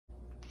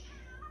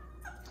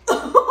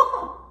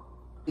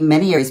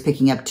Many areas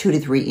picking up 2 to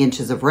 3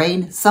 inches of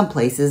rain, some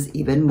places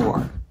even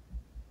more.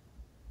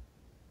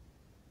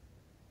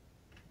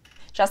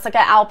 Jessica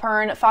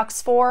Alpern,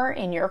 Fox 4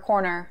 in your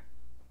corner.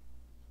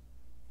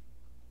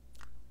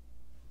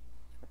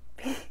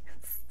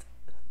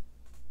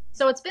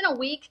 So it's been a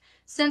week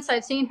since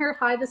I've seen her.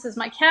 Hi, this is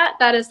my cat.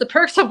 That is the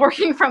perks of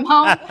working from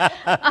home.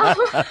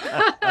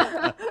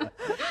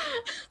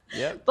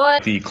 Yep.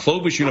 But the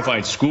Clovis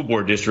Unified School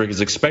Board District is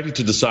expected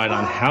to decide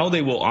on how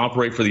they will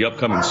operate for the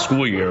upcoming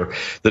school year.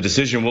 The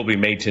decision will be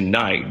made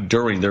tonight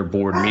during their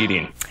board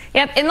meeting.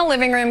 Yep, in the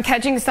living room,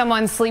 catching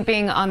someone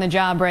sleeping on the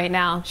job right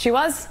now. She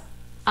was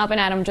up and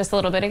at him just a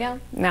little bit ago.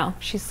 No,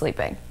 she's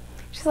sleeping.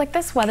 She's like,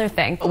 this weather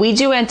thing. We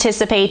do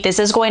anticipate this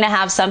is going to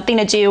have something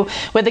to do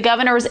with the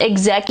governor's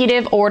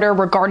executive order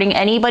regarding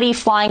anybody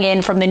flying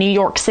in from the New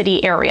York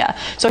City area.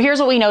 So here's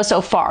what we know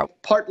so far.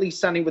 Partly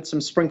sunny with some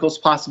sprinkles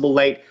possible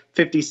late,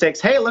 56.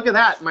 Hey, look at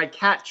that. My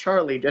cat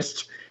Charlie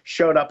just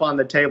showed up on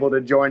the table to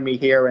join me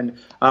here and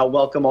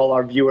welcome all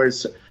our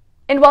viewers.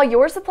 And while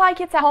your supply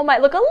kits at home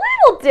might look a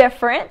little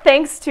different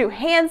thanks to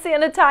hand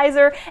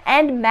sanitizer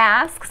and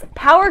masks,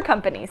 power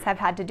companies have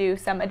had to do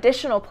some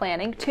additional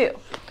planning too.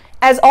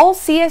 As all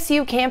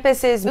CSU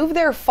campuses move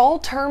their fall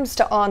terms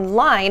to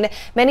online,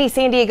 many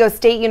San Diego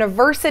State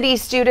University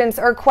students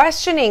are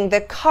questioning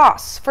the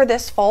costs for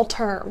this fall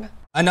term.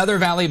 Another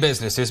Valley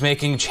business is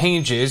making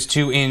changes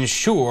to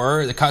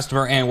ensure the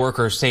customer and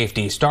worker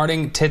safety.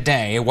 Starting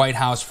today, White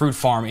House Fruit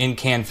Farm in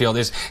Canfield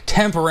is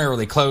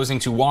temporarily closing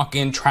to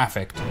walk-in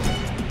traffic.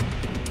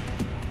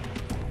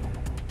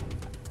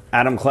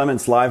 Adam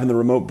Clements live in the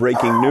remote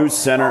breaking news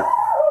center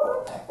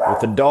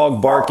with the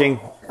dog barking.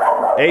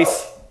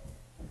 Ace.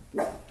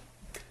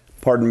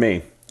 Pardon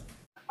me.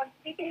 Pag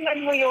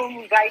titingnan mo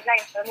yung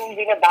guidelines na nung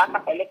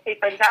binabasa ko, let's say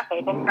for example,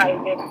 itong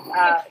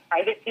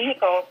private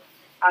vehicle,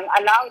 ang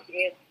allowed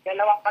is 2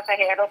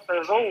 pasahero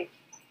per row.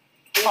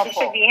 Ibig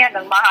sabihin,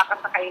 ang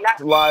makakasakay lang.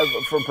 Live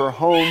from her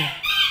home.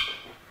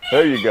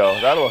 There you go.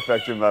 That'll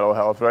affect your mental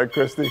health, right,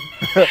 Christy?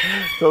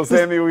 Tell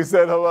Sammy we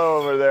said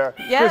hello over there.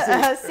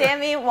 Yeah,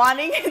 Sammy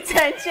wanting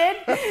attention.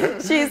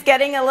 She's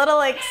getting a little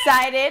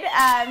excited.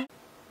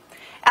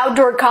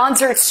 Outdoor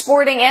concerts,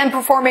 sporting, and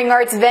performing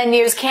arts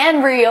venues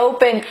can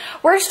reopen.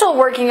 We're still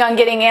working on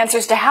getting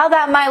answers to how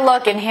that might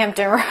look in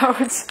Hampton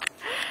Roads.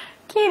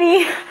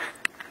 Kitty.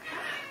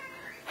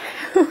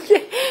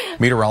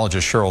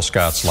 Meteorologist Cheryl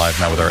Scott's live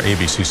now with our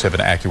ABC 7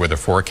 AccuWeather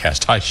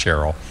forecast. Hi,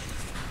 Cheryl.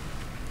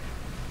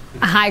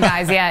 Hi,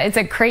 guys. Yeah, it's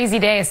a crazy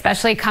day,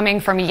 especially coming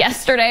from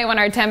yesterday when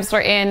our temps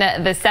were in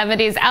the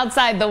 70s.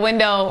 Outside the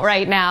window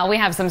right now, we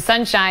have some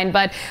sunshine,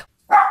 but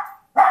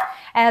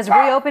as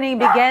reopening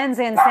begins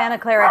in Santa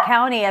Clara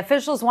County,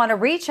 officials want to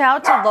reach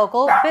out to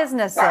local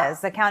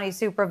businesses. The county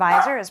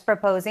supervisor is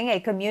proposing a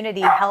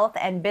community health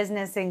and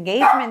business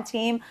engagement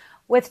team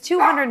with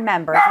 200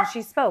 members, and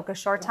she spoke a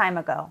short time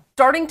ago.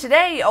 Starting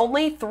today,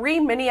 only 3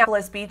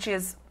 Minneapolis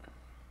beaches.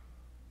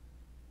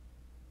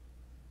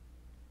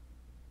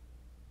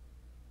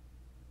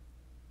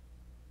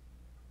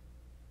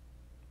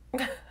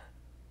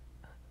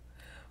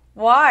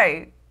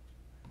 Why?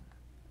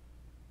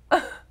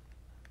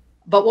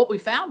 But what we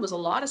found was a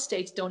lot of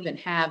states don't even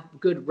have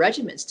good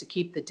regimens to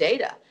keep the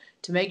data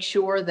to make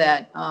sure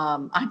that,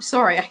 I'm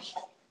sorry,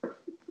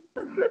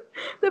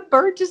 the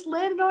bird just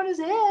landed on his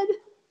head.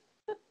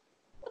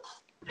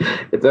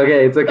 It's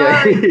okay. It's okay.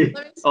 Sorry,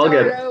 let me All start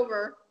good.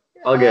 over.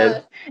 All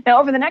good. Now,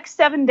 over the next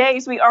 7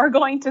 days, we are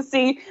going to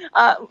see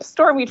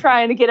Stormy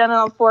trying to get in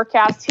on the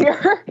forecast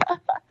here.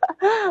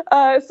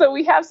 So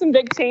we have some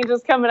big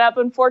changes coming up.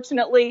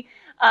 Unfortunately,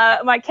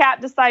 my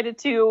cat decided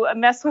to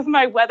mess with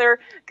my weather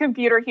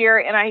computer here,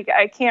 and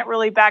I can't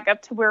really back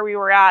up to where we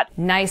were at.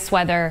 nice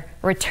weather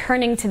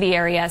returning to the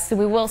area, so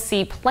we will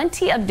see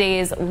plenty of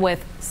days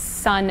with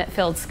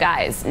sun-filled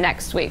skies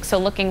next week. So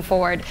looking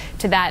forward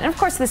to that. And of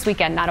course, this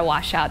weekend, not a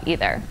washout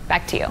either.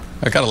 Back to you.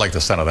 I kind of like the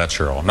sound of that,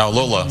 Cheryl. Now,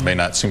 Lola may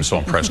not seem so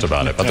impressed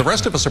about it, but the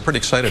rest of us are pretty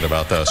excited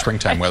about the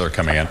springtime weather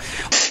coming in.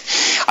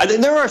 I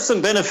think there are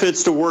some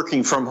benefits to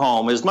working from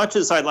home. As much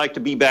as I'd like to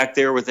be back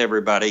there with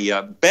everybody,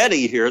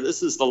 Betty here,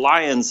 this is the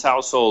Lyons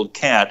household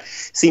cat,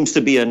 seems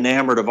to be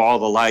enamored of all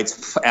the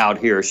lights out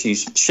here.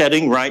 She's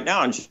shedding right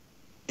now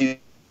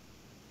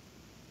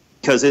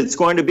because it's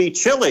going to be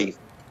chilly.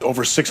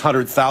 Over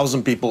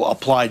 600,000 people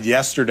applied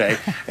yesterday,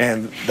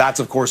 and that's,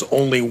 of course,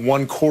 only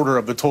 1/4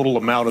 of the total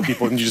amount of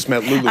people. And you just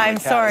met Lulu. I'm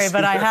sorry,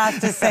 but I have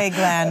to say,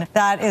 Glenn,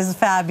 that is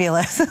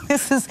fabulous.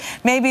 This is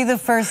maybe the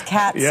first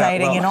cat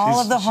sighting in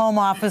all of the home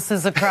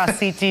offices across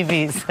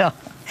CTV. So.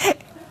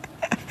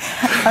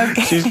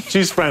 Okay.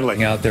 She's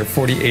friendly. Out there,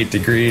 48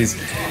 degrees.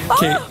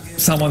 Kate,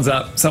 someone's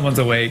up, someone's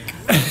awake.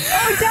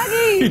 Oh,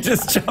 Dougie! He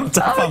just jumped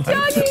up on me.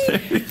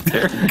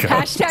 There he goes.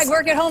 Hashtag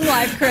work at home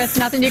life, Chris.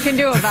 Nothing you can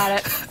do about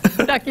it.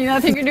 Ducky,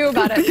 nothing you can do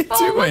about it.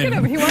 Oh, look at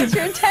him. He wants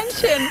your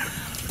attention.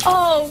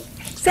 Oh,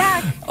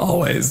 Zach.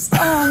 Always.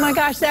 Oh my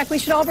gosh, Zach, we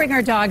should all bring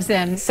our dogs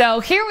in. So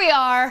here we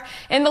are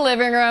in the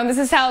living room. This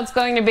is how it's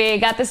going to be.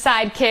 Got the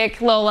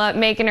sidekick, Lola,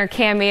 making her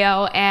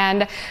cameo,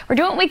 and we're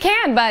doing what we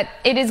can, but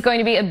it is going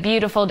to be a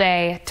beautiful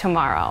day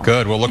tomorrow.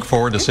 Good. We'll look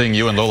forward to seeing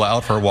you and Lola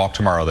out for a walk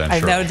tomorrow then. I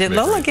sure. know. Did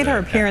Lola get her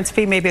appearance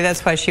fee? Maybe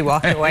that's why she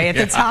walked away at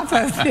the top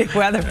of the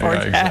weather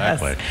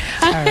forecast. Exactly.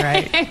 All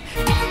right.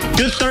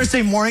 Good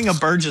Thursday morning, a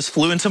bird just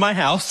flew into my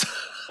house.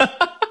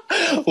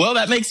 Well,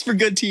 that makes for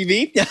good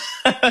TV.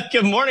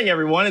 Good morning,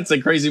 everyone. It's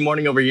a crazy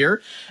morning over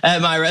here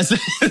at my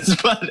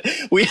residence, but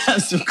we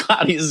have some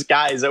cloudy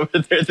skies over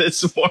there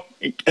this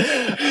morning.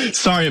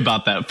 Sorry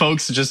about that,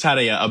 folks. Just had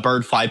a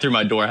bird fly through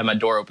my door. I had my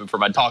door open for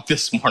my dog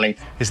this morning.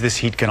 Is this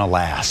heat going to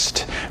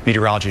last?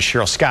 Meteorologist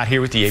Cheryl Scott here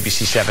with the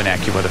ABC 7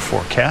 AccuWeather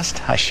forecast.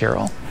 Hi,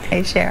 Cheryl.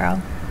 Hey,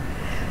 Cheryl.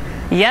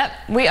 Yep,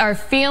 we are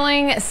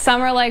feeling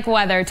summer-like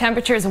weather.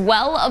 Temperatures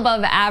well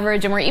above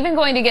average, and we're even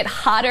going to get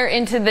hotter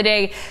into the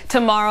day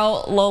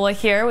tomorrow. Lola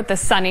here with the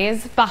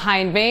Sunnies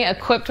behind me,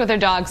 equipped with her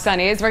dog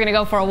Sunnies. We're going to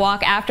go for a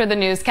walk after the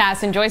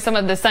newscast. Enjoy some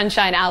of the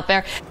sunshine out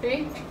there.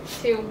 3,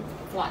 2,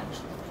 1.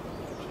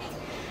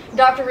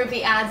 Dr.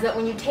 Rupi adds that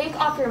when you take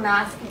off your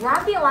mask,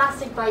 grab the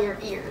elastic by your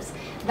ears.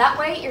 That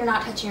way you're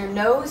not touching your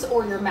nose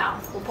or your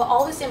mouth. We'll put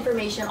all this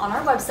information on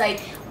our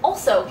website,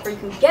 also where you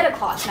can get a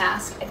cloth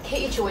mask at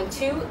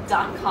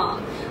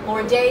KHON2.com.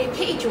 Lauren Day,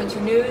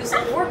 KHON2 News,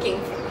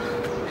 working.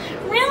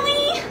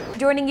 Really?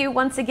 Joining you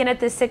once again at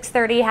the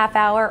 6:30 half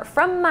hour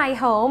from my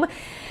home.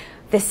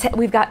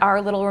 We've got our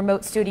little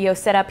remote studio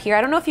set up here.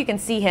 I don't know if you can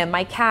see him.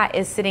 My cat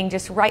is sitting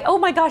just right. Oh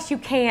my gosh, you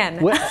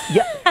can. Well,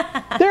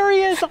 yeah. There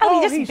he is.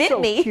 Oh, he just he's bit so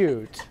me.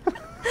 Cute.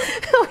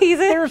 Oh,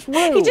 there's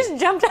Rue. He just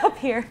jumped up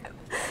here.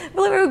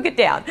 Rue, get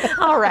down.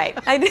 All right.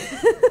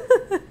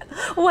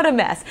 What a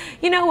mess.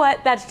 You know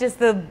what? That's just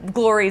the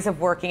glories of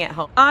working at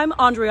home. I'm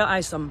Andrea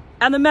Isom,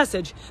 and the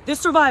message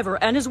this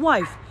survivor and his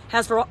wife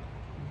has for all...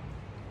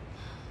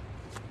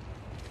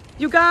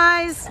 You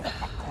guys,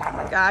 oh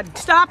my God,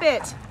 stop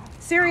it.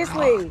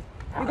 Seriously,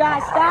 you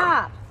guys,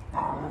 stop.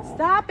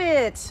 Stop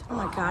it. Oh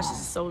my gosh, this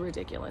is so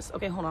ridiculous.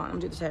 Okay, hold on. I'm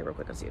gonna do the tag real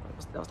quick. I'll see if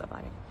they'll stop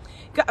fighting.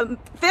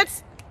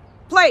 Fitz,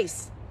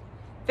 place.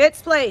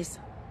 Fitz, place.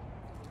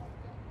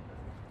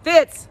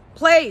 Fitz,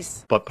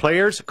 place. But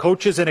players,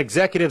 coaches, and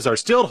executives are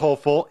still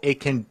hopeful a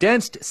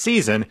condensed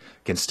season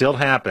can still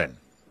happen.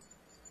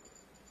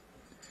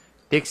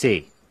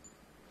 Dixie,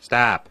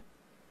 stop.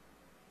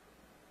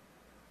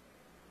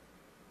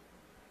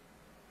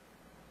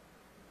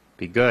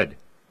 Be good.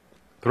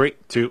 3,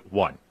 2,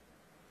 1.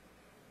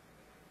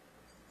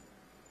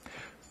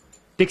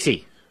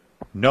 Dixie,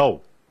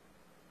 no.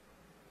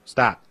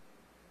 Stop.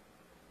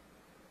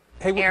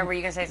 Hey, Aaron, were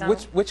you going to say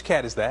something? Which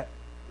cat is that?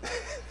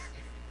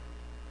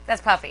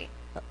 That's Puffy.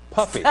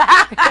 Puffy.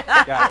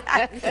 Got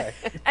it. Okay.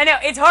 I know,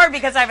 it's hard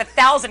because I have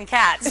 1,000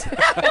 cats.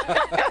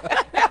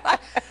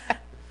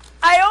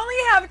 I only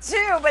have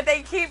 2, but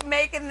they keep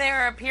making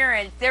their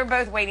appearance. They're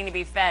both waiting to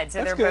be fed, so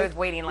That's they're good. both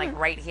waiting like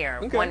right here.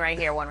 Okay. One right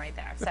here, one right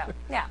there. So,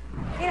 yeah.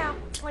 You know,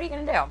 what are you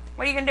going to do?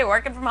 What are you going to do?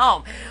 Working from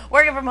home.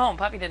 Working from home.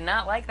 Puppy did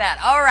not like that.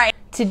 All right.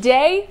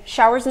 Today,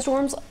 showers and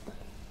storms.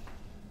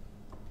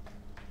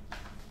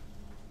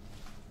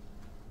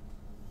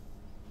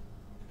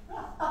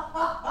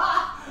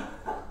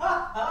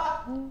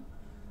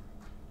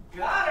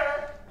 Got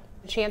her.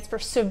 Chance for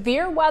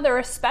severe weather,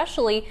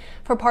 especially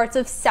for parts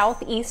of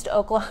southeast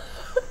Oklahoma.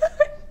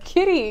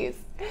 Kitties.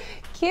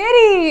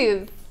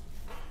 Kitties.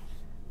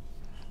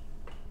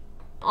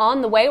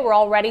 On the way, we're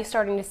already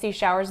starting to see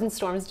showers and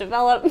storms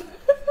develop.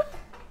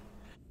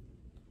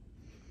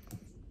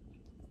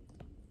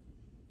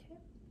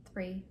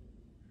 3,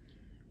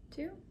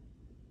 2.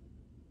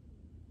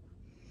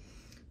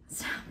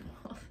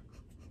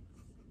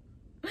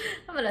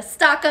 I'm gonna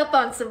stock up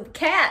on some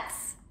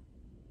cats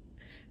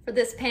for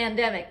this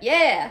pandemic.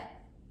 Yeah.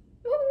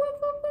 Woo, woo,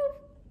 woo, woo.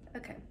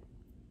 Okay.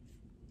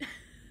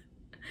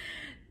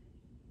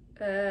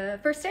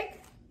 First take.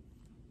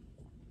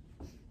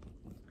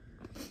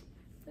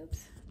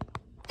 Oops.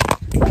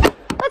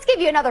 Let's give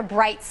you another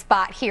bright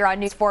spot here on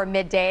News 4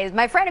 Middays.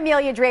 My friend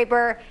Amelia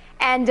Draper,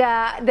 and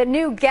the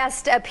new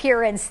guest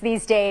appearance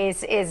these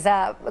days is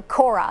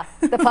Cora,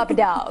 the puppy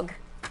dog.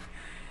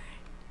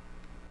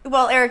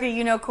 Well, Erica,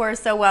 you know Cora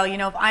so well. You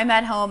know, if I'm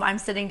at home, I'm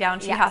sitting down,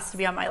 she has to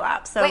be on my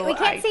lap. So wait, we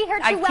can't see her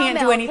too well. I can't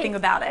do anything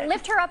about it.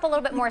 Lift her up a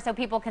little bit more so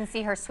people can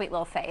see her sweet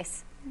little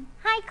face.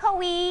 Hi, Coe.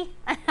 Oh,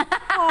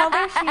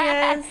 there she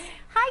is.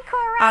 Hi,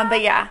 Cora.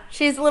 But yeah,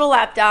 she's a little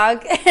lap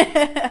dog.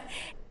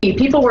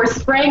 People were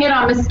spraying it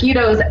on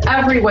mosquitoes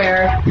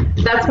everywhere.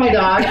 That's my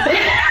dog.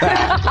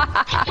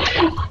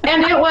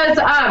 And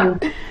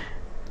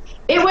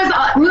it was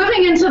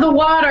moving into the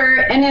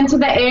water and into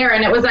the air,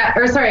 and it was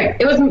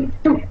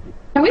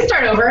can we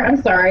start over?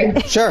 I'm sorry.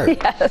 Sure.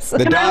 Yes.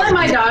 Can I let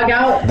my dog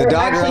out? The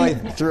dog really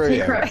threw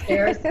you.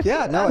 Upstairs?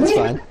 Yeah, no, it's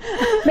fine.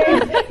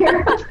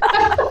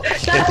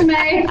 That's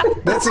May.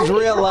 This is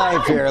real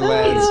life here,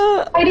 Liz.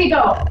 Where'd he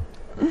go?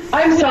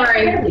 I'm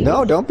sorry.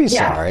 No, don't be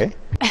sorry.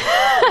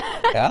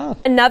 Yeah.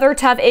 Another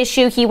tough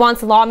issue he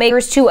wants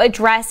lawmakers to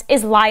address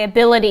is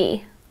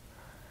liability.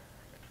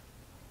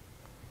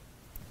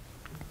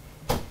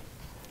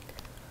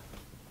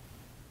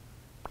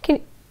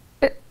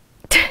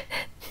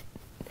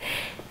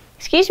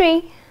 Excuse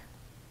me.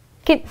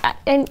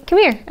 And come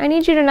here. I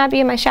need you to not be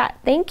in my shot.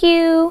 Thank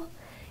you.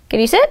 Can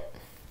you sit?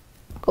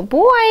 Good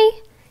boy.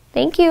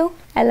 Thank you.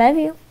 I love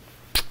you.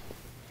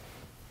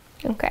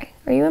 Okay.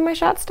 Are you in my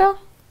shot still?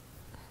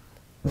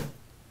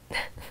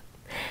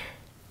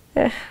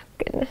 Ugh,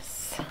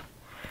 goodness.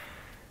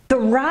 The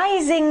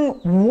rising,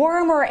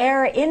 warmer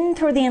air in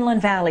through the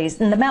inland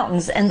valleys and the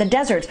mountains and the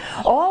deserts,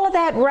 all of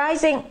that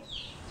rising.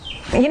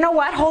 You know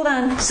what? Hold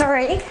on.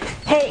 Sorry.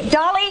 Hey,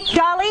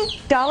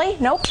 Dolly.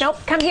 Nope.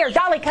 Come here.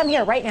 Dolly, come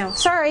here right now.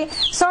 Sorry.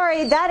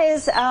 That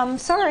is,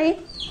 sorry.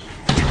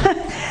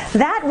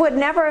 That would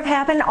never have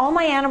happened. All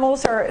my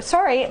animals are,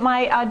 sorry,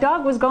 my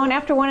dog was going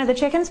after one of the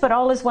chickens, but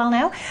all is well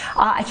now.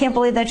 I can't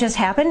believe that just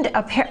happened.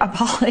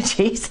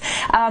 Apologies.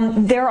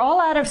 They're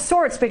all out of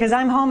sorts because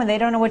I'm home and they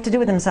don't know what to do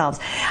with themselves.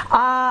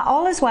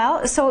 All is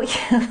well. So,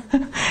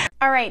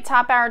 all right,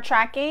 top hour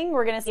tracking.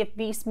 We're going to see if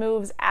Beast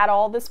moves at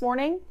all this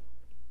morning.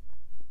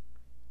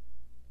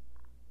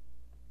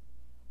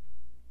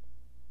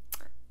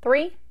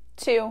 3,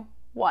 2,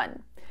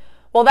 1.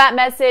 Well, that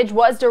message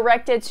was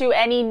directed to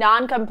any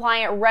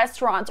non-compliant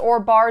restaurants or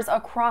bars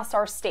across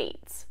our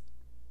states.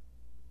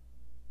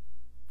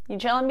 You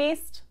chillin',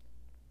 Beast?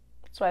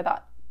 That's what I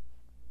thought.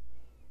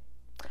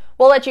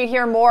 We'll let you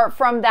hear more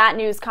from that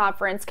news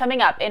conference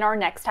coming up in our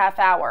next half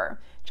hour.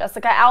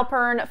 Jessica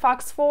Alpern,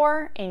 Fox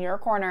 4, in your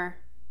corner.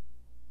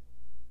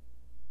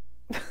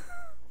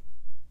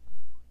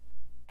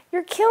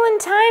 You're killing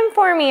time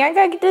for me. I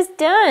gotta get this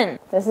done.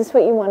 Is this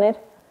what you wanted?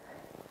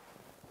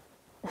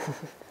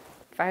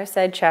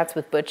 Fireside chats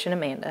with Butch and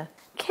Amanda.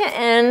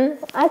 Kitten,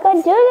 I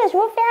gotta do this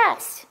real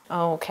fast.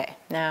 Okay,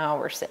 now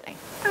we're sitting.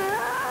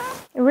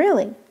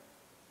 Really?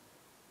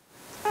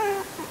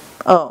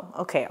 Oh,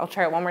 okay, I'll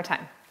try it one more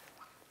time.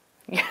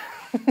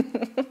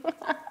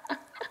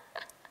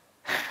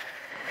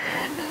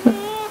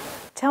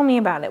 Tell me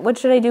about it. What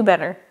should I do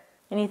better?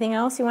 Anything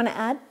else you want to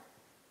add?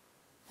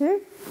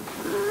 You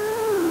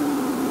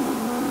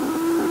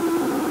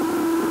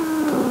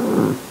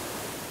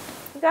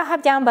gotta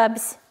hop down,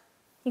 Bubs.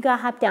 You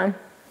gotta hop down.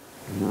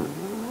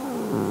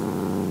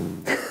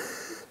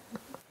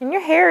 And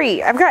you're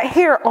hairy. I've got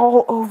hair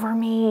all over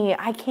me.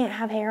 I can't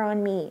have hair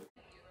on me.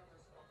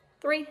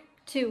 3,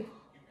 2,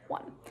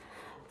 1.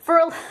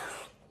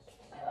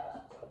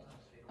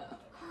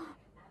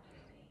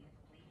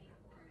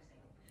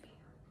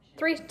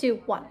 Three,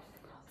 two, one.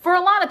 For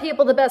a lot of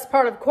people, the best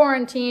part of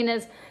quarantine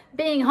is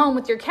being home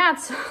with your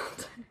cats.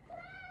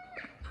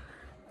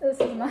 This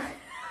is my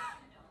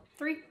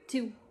 3,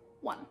 2,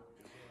 1.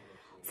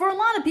 For a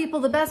lot of people,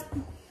 the best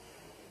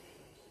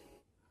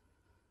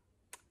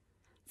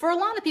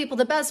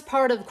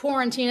part of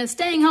quarantine is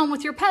staying home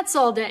with your pets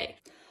all day.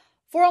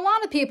 For a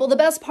lot of people, the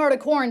best part of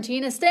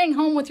quarantine is staying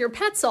home with your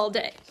pets all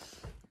day.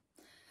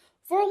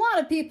 For a lot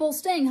of people,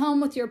 staying home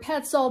with your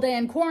pets all day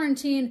in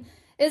quarantine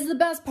is the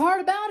best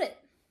part about it.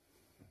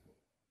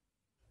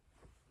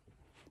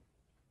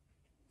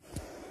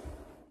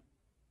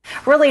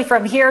 Really,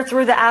 from here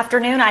through the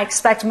afternoon, I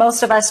expect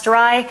most of us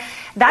dry.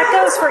 That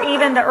goes for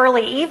even the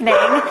early evening.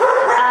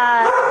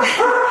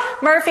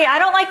 Murphy, I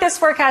don't like this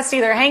forecast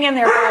either. Hang in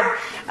there,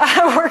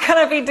 bud. We're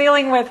going to be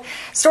dealing with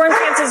storm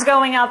chances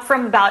going up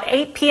from about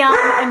 8 p.m.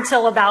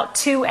 until about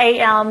 2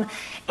 a.m. in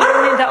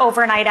the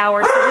overnight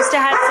hours. So just a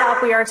heads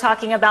up, we are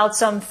talking about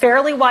some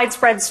fairly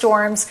widespread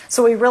storms.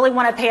 So we really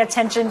want to pay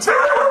attention to the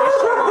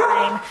initial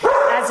line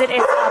as it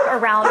is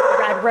up around the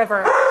Red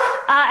River.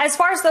 As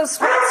far as those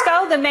threats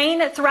go, the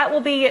main threat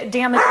will be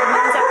damaging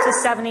winds up to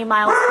 70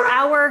 miles per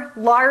hour.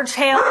 Large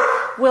hail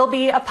will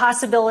be a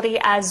possibility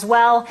as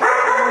well.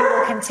 And we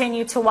will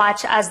continue to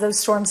watch as those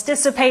storms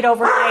dissipate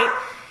overnight.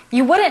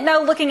 You wouldn't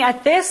know looking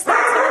at this that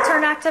it's going to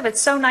turn active.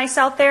 It's so nice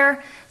out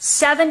there.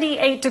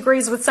 78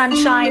 degrees with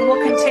sunshine.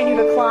 We'll continue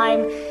to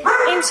climb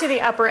into the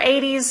upper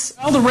 80s.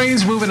 Well, the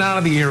rain's moving out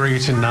of the area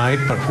tonight,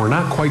 but we're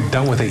not quite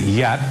done with it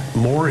yet.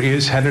 More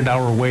is headed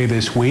our way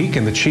this week,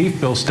 and the chief,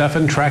 Bill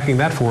Steffen, tracking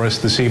that for us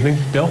this evening.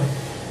 Bill?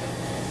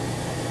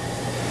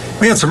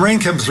 We had some rain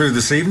come through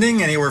this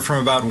evening, anywhere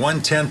from about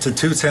 1/10 to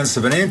 2/10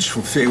 of an inch.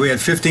 We had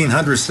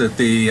 1500s at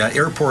the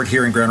airport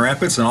here in Grand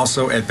Rapids and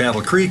also at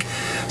Battle Creek,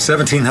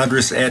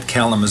 1700s at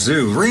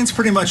Kalamazoo. Rain's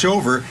pretty much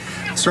over.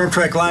 Storm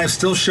Track Live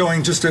still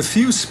showing just a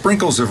few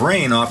sprinkles of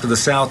rain off to the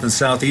south and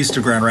southeast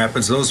of Grand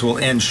Rapids. Those will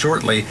end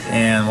shortly,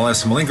 and we'll have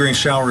some lingering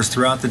showers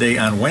throughout the day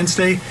on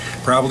Wednesday,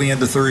 probably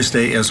into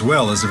Thursday as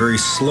well, as a very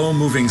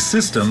slow-moving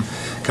system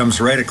comes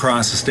right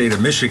across the state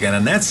of Michigan.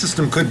 And that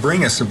system could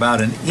bring us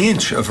about an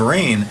inch of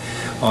rain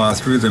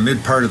through the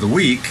mid part of the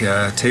week,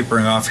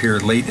 tapering off here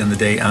late in the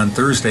day on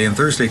Thursday. And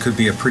Thursday could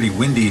be a pretty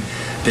windy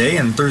day,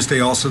 and Thursday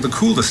also the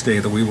coolest day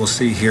that we will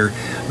see here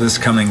this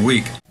coming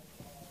week.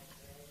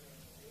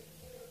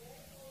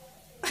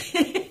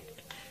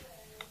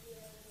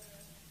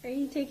 Are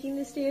you taking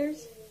the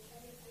stairs?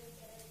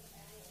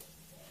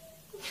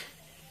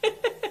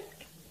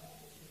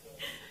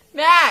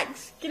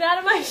 Max, get out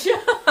of my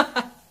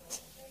shot.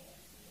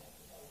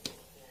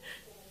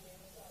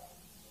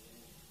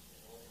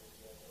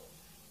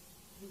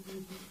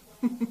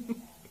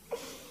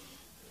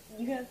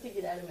 You have to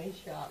get out of my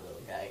shot.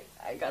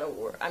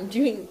 I'm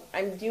doing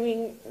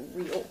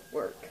real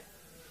work.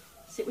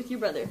 Sit with your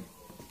brother.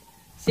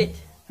 Sit.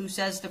 Who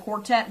says the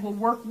quartet will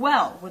work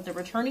well with the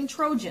returning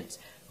Trojans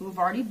who have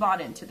already bought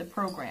into the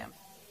program.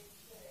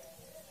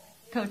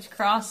 Coach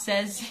Cross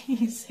says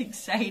he's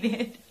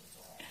excited.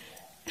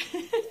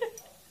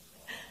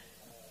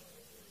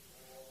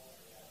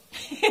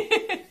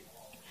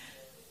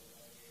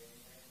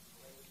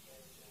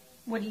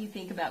 What do you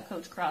think about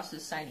Coach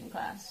Cross's signing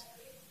class?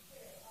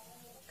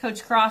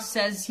 Coach Cross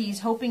says he's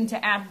hoping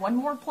to add one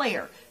more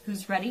player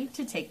who's ready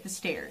to take the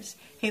stairs.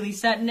 Haley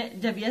Sutton,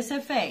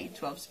 WSFA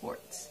 12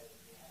 Sports.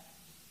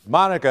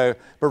 Monica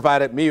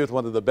provided me with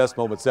one of the best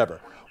moments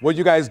ever. What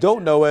you guys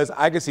don't know is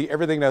I can see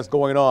everything that's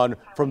going on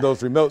from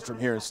those remotes from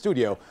here in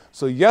studio.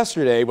 So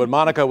yesterday when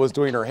Monica was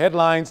doing her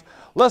headlines,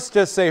 let's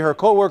just say her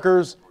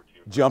coworkers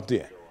jumped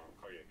in.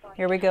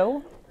 Here we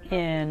go.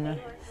 In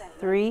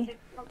 3,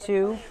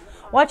 2,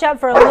 watch out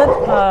for a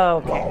little,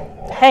 okay.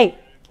 Hey,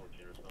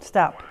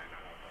 stop.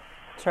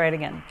 Try it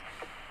again.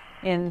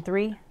 In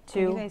 3,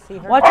 2,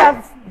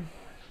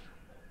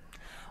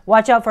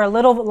 watch out for a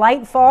little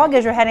light fog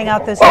as you're heading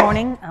out this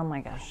morning. Oh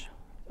my gosh.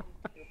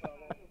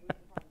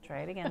 Try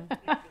it again.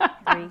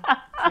 3,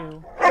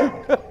 2.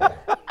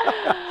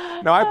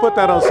 Now I put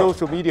that on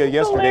social media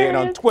yesterday and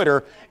on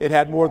Twitter it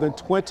had more than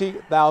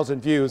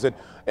 20,000 views.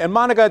 And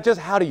Monica, just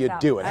how do you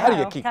do it? How do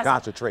you keep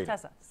concentrating?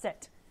 Tessa,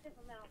 sit.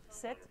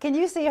 Sit. Can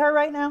you see her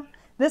right now?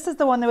 This is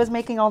the one that was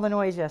making all the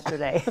noise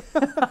yesterday.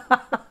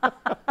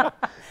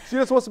 She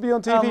just wants to be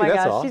on TV, oh my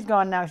that's gosh, all. She's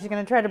gone now. She's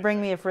going to try to bring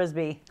me a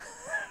Frisbee.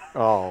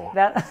 Oh.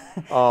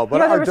 Oh, but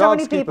there were so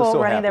many keep us people, so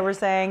Rennie, happy. that were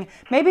saying,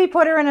 maybe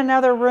put her in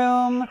another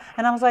room.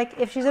 And I was like,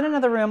 if she's in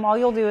another room, all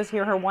you'll do is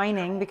hear her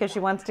whining because she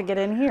wants to get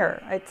in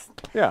here.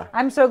 Yeah.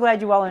 I'm so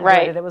glad you all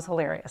enjoyed it. It was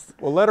hilarious.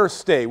 Well, let her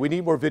stay. We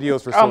need more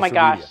videos for social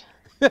media.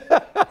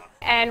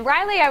 And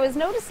Riley, I was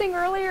noticing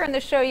earlier in the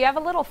show you have a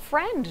little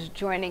friend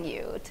joining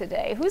you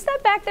today. Who's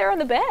that back there on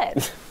the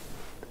bed?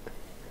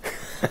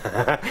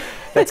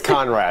 That's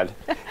Conrad.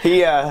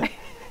 He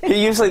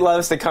usually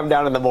loves to come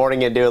down in the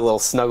morning and do a little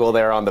snuggle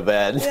there on the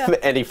bed,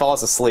 and he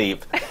falls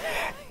asleep.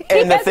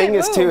 And the thing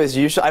is, too, is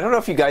usually, I don't know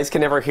if you guys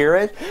can ever hear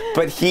it,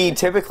 but he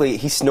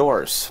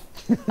snores.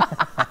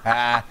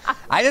 I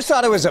just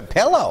thought it was a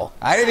pillow.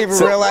 I didn't even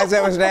realize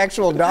that was an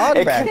actual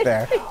dog back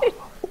there.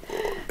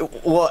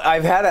 Well,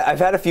 I've had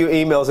a few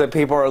emails that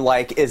people are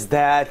like, is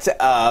that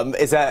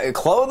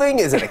clothing?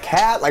 Is it a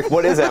cat? Like,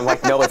 what is it? I'm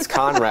like, no, it's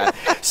Conrad.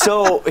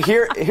 So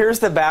here's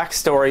the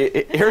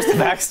backstory. Here's the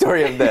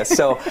backstory of this.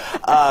 So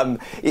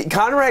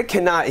Conrad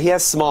cannot. He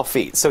has small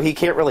feet, so he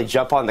can't really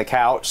jump on the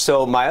couch.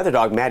 So my other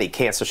dog, Maddie,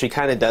 can't. So she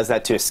kind of does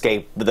that to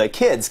escape the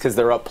kids because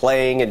they're up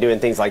playing and doing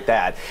things like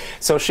that.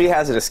 So she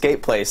has an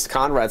escape place.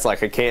 Conrad's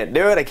like, I can't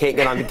do it. I can't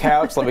get on the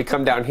couch. Let me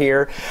come down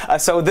here.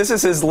 So this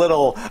is his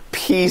little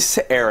peace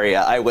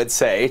area, I would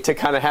say, to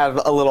kind of have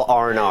a little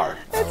R&R.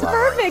 It's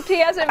perfect. He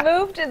hasn't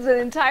moved. It's an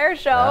entire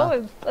show.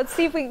 Yeah. Let's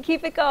see if we can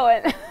keep it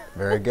going.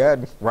 Very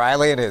good.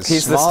 Riley, it is.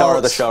 He's the star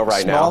of the show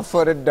right now.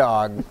 Small-footed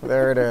dog.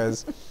 There it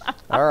is.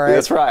 All right.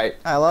 That's right.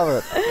 I love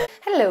it.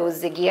 Hello,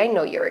 Ziggy. I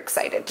know you're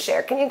excited to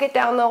share. Can you get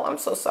down, though? I'm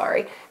so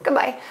sorry.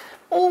 Goodbye.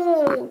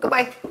 Oh,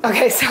 goodbye.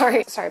 Okay,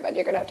 sorry. Sorry, bud.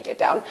 You're going to have to get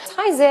down.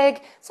 Hi,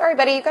 Zig. Sorry,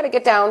 buddy. You got to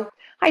get down.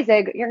 Hi,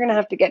 Zig. You're going to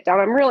have to get down.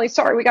 I'm really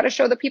sorry. We got to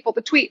show the people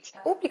the tweets.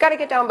 Oh, you got to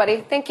get down,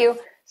 buddy. Thank you.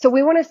 So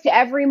we want to see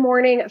every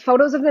morning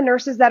photos of the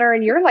nurses that are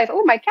in your life.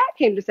 Oh, my cat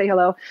came to say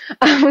hello.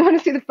 We want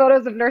to see the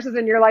photos of nurses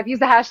in your life. Use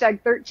the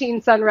hashtag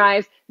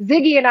 13sunrise.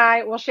 Ziggy and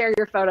I will share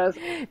your photos.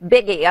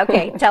 Biggie,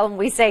 okay, tell him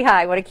we say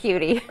hi. What a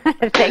cutie.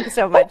 Thanks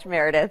so much,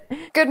 Meredith.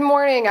 Good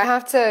morning. I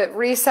have to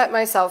reset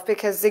myself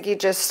because Ziggy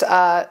just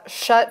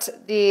shut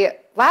the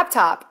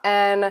laptop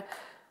and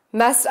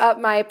messed up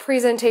my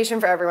presentation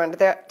for everyone.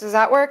 Does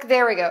that work?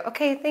 There we go.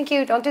 Okay, thank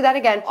you. Don't do that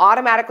again.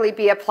 Automatically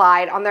be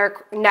applied on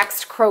their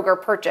next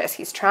Kroger purchase.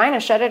 He's trying to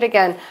shut it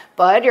again.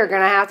 Bud, you're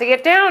gonna have to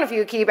get down if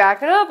you keep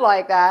acting up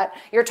like that.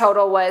 Your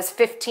total was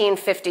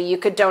 $15.50. You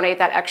could donate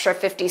that extra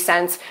 50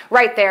 cents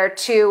right there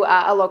to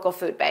a local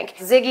food bank.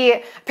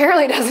 Ziggy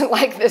apparently doesn't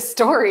like this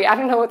story. I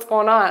don't know what's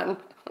going on.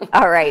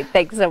 All right,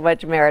 thanks so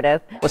much,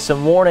 Meredith. With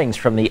some warnings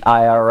from the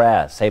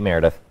IRS. Hey,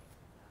 Meredith.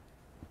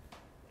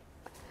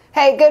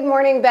 Hey, good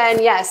morning,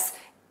 Ben. Yes,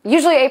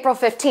 usually April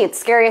 15th,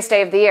 scariest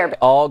day of the year.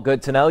 All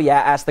good to know.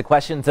 Yeah, ask the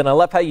questions. And I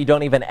love how you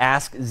don't even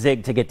ask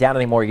Zig to get down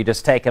anymore. You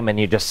just take him and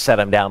you just set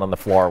him down on the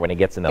floor when he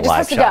gets in the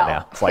live shot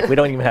now. It's like we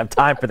don't even have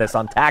time for this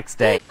on tax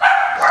day.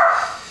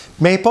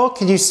 Maple,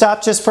 can you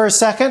stop just for a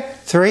second?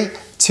 3,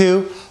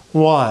 2,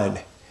 1.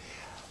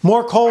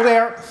 More cold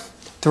air.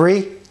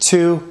 3,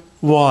 2,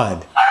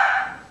 1.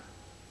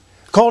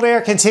 Cold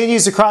air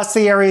continues across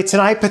the area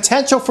tonight.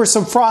 Potential for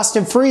some frost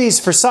and freeze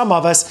for some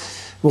of us.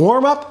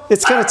 Warm up,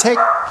 it's going to take...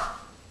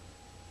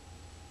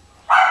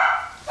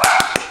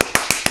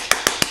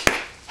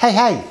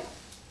 Hey,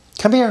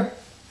 come here.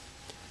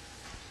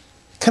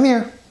 Come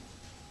here.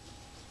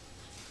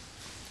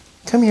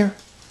 Come here.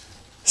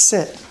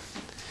 Sit.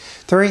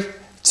 3,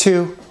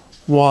 2,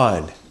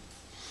 1.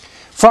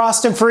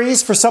 Frost and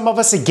freeze for some of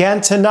us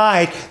again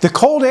tonight. The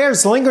cold air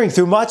is lingering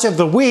through much of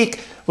the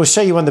week. We'll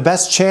show you when the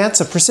best chance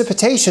of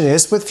precipitation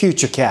is with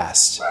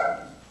Futurecast.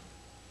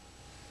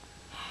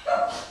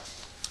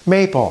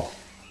 Maple.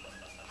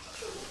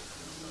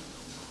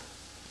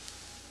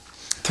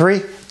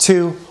 3,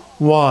 2,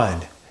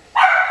 1.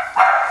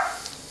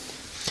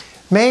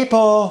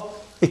 Maple,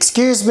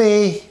 excuse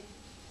me.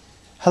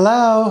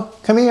 Hello,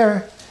 come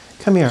here.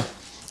 Come here.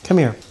 Come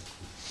here.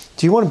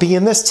 Do you want to be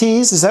in this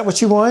tease? Is that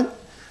what you want?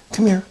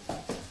 Come here.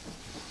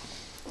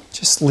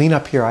 Just lean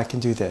up here. I can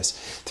do this.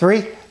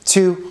 3,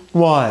 2,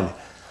 1.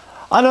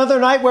 Another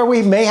night where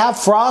we may have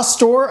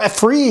frost or a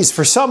freeze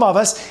for some of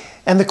us.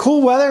 And the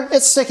cool weather,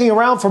 it's sticking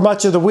around for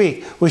much of the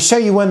week. We'll show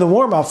you when the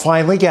warm-up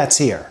finally gets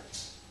here.